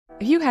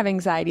If you have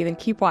anxiety, then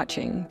keep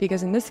watching,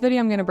 because in this video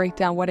I'm going to break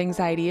down what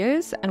anxiety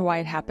is and why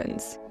it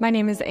happens. My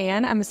name is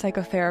Anne, I'm a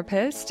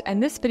psychotherapist,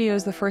 and this video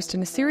is the first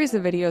in a series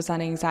of videos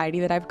on anxiety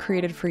that I've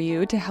created for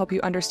you to help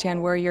you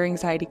understand where your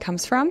anxiety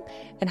comes from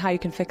and how you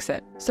can fix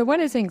it. So what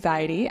is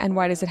anxiety and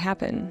why does it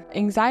happen?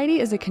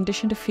 Anxiety is a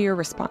condition to fear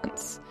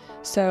response.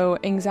 So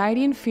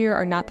anxiety and fear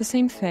are not the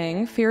same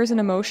thing. Fear is an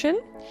emotion,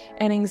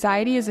 and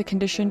anxiety is a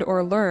conditioned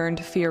or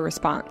learned fear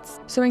response.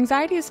 So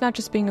anxiety is not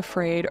just being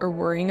afraid or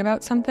worrying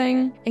about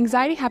something.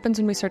 Anxiety happens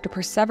when we start to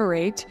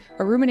perseverate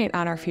or ruminate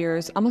on our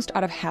fears almost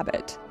out of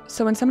habit.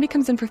 So when somebody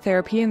comes in for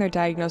therapy and they're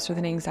diagnosed with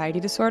an anxiety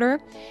disorder,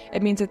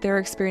 it means that they're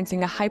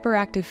experiencing a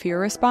hyperactive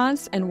fear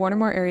response in one or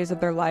more areas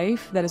of their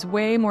life that is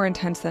way more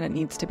intense than it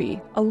needs to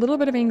be. A little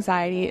bit of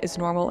anxiety is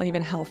normal and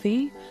even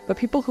healthy, but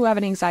people who have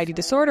an anxiety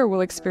disorder will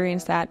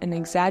experience that in an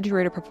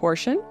exaggerated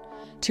proportion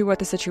to what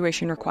the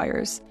situation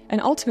requires. And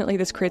ultimately,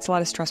 this creates a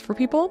lot of stress for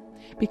people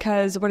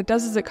because what it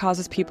does is it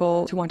causes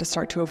people to want to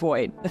start to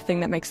avoid the thing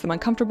that makes them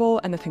uncomfortable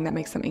and the thing that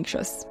makes them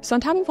anxious. So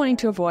on top of wanting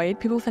to avoid,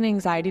 people with an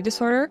anxiety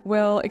disorder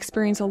will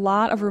experience a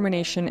lot of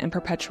rumination and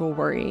perpetual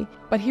worry.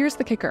 But here's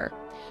the kicker.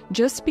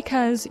 Just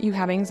because you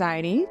have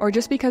anxiety or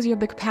just because you have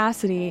the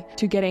capacity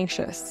to get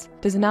anxious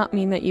does not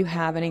mean that you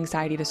have an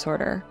anxiety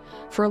disorder.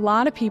 For a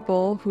lot of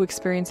people who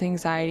experience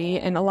anxiety,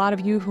 and a lot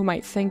of you who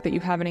might think that you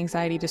have an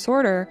anxiety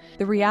disorder,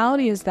 the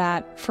reality is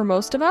that for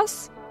most of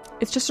us,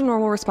 it's just a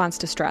normal response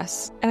to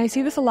stress. And I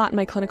see this a lot in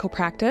my clinical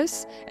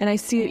practice, and I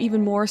see it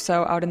even more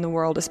so out in the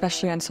world,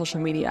 especially on social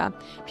media.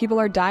 People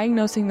are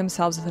diagnosing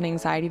themselves with an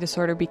anxiety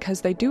disorder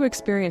because they do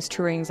experience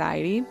true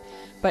anxiety,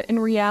 but in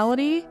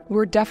reality,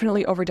 we're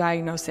definitely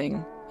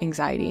overdiagnosing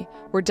anxiety.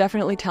 We're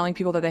definitely telling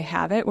people that they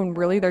have it when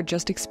really they're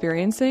just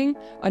experiencing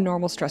a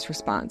normal stress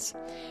response.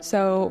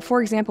 So,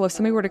 for example, if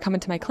somebody were to come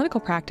into my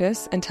clinical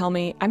practice and tell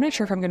me, I'm not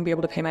sure if I'm going to be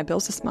able to pay my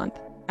bills this month.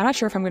 I'm not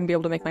sure if I'm going to be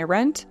able to make my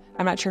rent.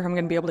 I'm not sure if I'm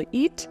going to be able to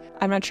eat.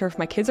 I'm not sure if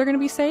my kids are going to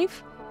be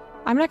safe.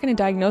 I'm not going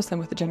to diagnose them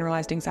with a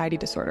generalized anxiety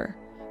disorder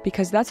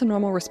because that's a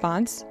normal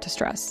response to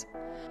stress.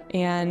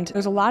 And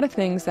there's a lot of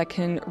things that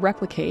can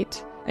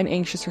replicate an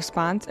anxious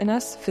response in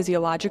us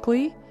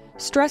physiologically.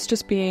 Stress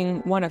just being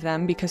one of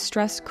them, because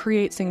stress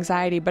creates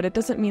anxiety, but it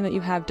doesn't mean that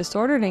you have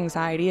disordered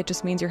anxiety. It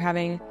just means you're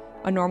having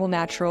a normal,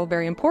 natural,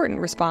 very important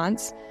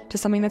response to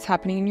something that's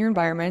happening in your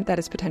environment that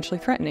is potentially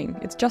threatening.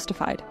 It's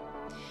justified.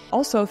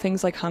 Also,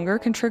 things like hunger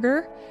can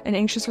trigger an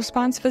anxious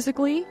response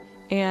physically,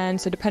 and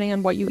so depending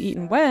on what you eat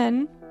and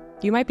when,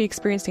 you might be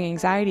experiencing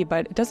anxiety,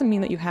 but it doesn't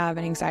mean that you have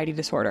an anxiety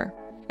disorder.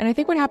 And I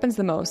think what happens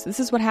the most, this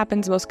is what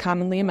happens most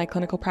commonly in my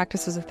clinical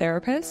practice as a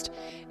therapist,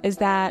 is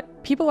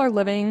that people are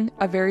living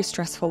a very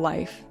stressful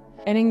life.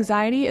 And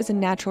anxiety is a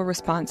natural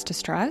response to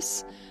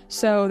stress.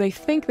 So they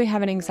think they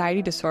have an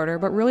anxiety disorder,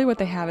 but really what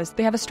they have is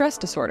they have a stress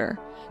disorder.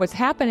 What's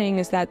happening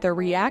is that they're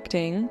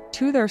reacting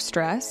to their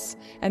stress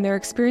and they're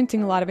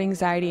experiencing a lot of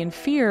anxiety and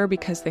fear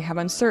because they have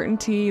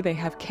uncertainty, they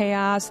have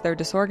chaos, they're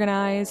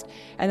disorganized,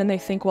 and then they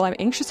think, well, I'm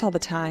anxious all the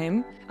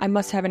time, I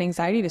must have an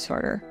anxiety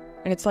disorder.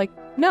 And it's like,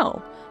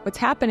 no. What's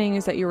happening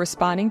is that you're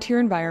responding to your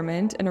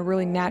environment in a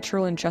really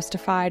natural and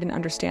justified and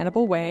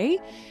understandable way.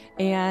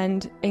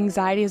 And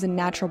anxiety is a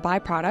natural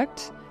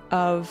byproduct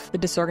of the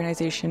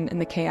disorganization and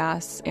the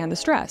chaos and the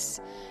stress.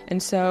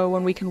 And so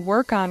when we can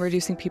work on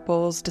reducing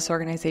people's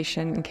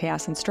disorganization and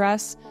chaos and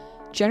stress,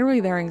 generally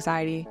their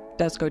anxiety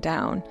does go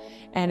down.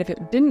 And if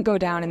it didn't go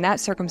down in that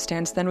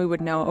circumstance, then we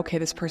would know, okay,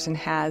 this person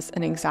has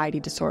an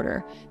anxiety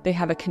disorder. They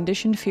have a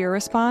conditioned fear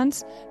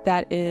response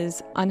that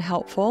is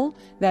unhelpful,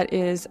 that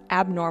is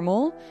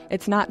abnormal.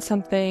 It's not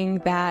something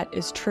that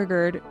is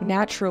triggered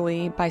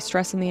naturally by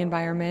stress in the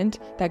environment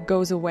that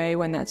goes away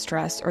when that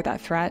stress or that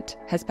threat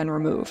has been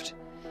removed.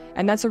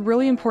 And that's a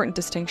really important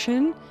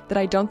distinction that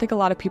I don't think a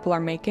lot of people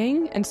are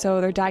making. And so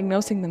they're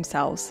diagnosing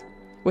themselves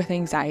with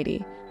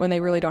anxiety when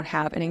they really don't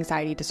have an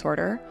anxiety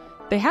disorder.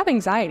 They have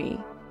anxiety,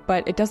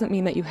 but it doesn't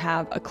mean that you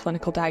have a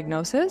clinical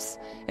diagnosis.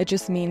 It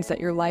just means that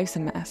your life's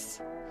a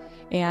mess.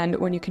 And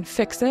when you can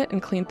fix it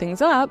and clean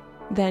things up,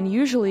 then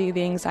usually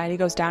the anxiety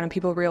goes down and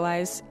people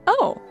realize,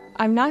 oh,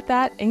 I'm not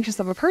that anxious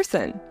of a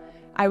person.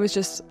 I was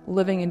just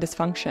living in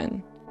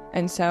dysfunction.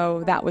 And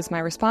so that was my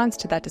response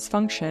to that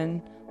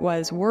dysfunction,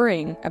 was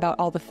worrying about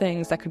all the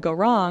things that could go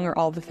wrong or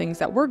all the things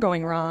that were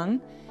going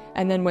wrong.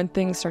 And then when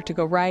things start to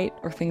go right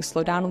or things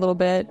slow down a little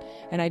bit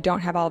and I don't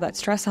have all that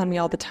stress on me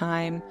all the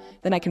time,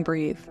 then I can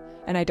breathe.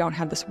 And I don't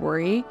have this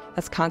worry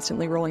that's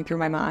constantly rolling through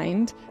my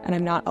mind, and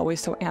I'm not always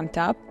so amped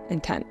up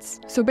and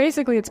tense. So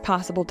basically, it's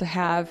possible to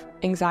have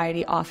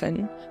anxiety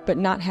often, but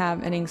not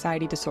have an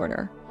anxiety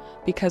disorder.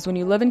 Because when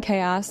you live in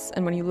chaos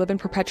and when you live in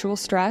perpetual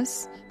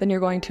stress, then you're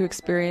going to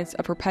experience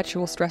a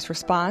perpetual stress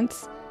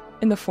response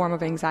in the form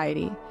of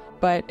anxiety.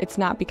 But it's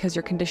not because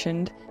you're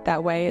conditioned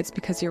that way, it's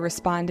because you're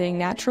responding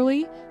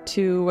naturally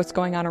to what's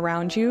going on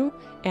around you,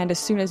 and as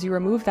soon as you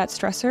remove that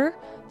stressor,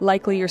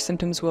 likely your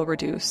symptoms will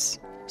reduce.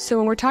 So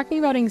when we're talking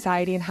about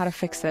anxiety and how to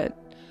fix it,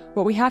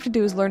 What we have to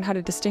do is learn how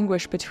to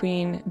distinguish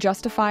between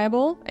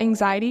justifiable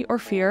anxiety or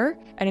fear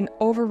and an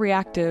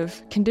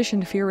overreactive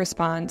conditioned fear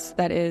response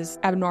that is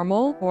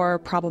abnormal or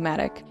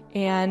problematic.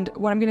 And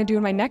what I'm going to do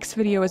in my next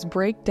video is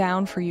break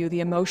down for you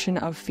the emotion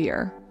of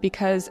fear,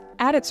 because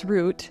at its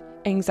root,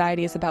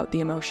 anxiety is about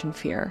the emotion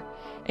fear.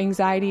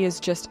 Anxiety is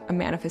just a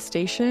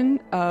manifestation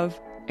of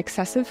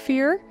excessive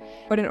fear,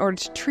 but in order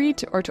to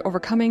treat or to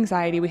overcome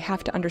anxiety, we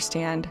have to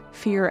understand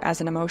fear as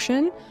an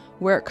emotion,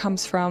 where it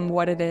comes from,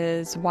 what it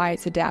is, why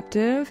it's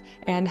adaptive,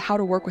 and how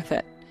to work with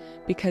it.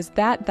 Because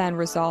that then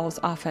resolves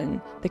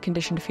often the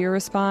conditioned fear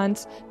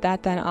response,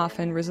 that then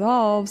often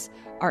resolves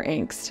our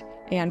angst.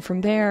 And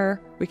from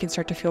there, we can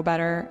start to feel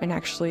better and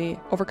actually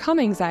overcome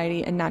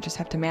anxiety and not just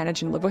have to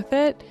manage and live with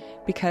it,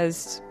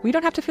 because we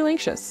don't have to feel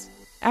anxious.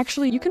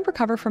 Actually, you can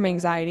recover from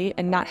anxiety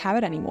and not have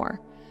it anymore.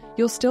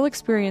 You'll still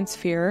experience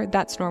fear.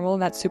 That's normal.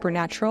 That's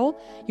supernatural.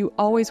 You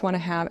always want to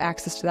have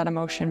access to that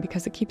emotion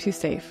because it keeps you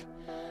safe.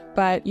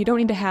 But you don't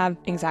need to have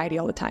anxiety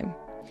all the time.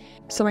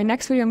 So my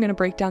next video, I'm going to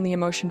break down the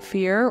emotion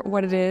fear,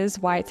 what it is,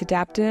 why it's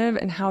adaptive,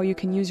 and how you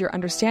can use your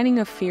understanding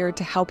of fear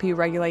to help you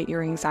regulate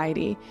your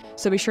anxiety.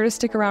 So be sure to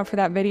stick around for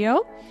that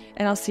video,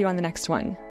 and I'll see you on the next one.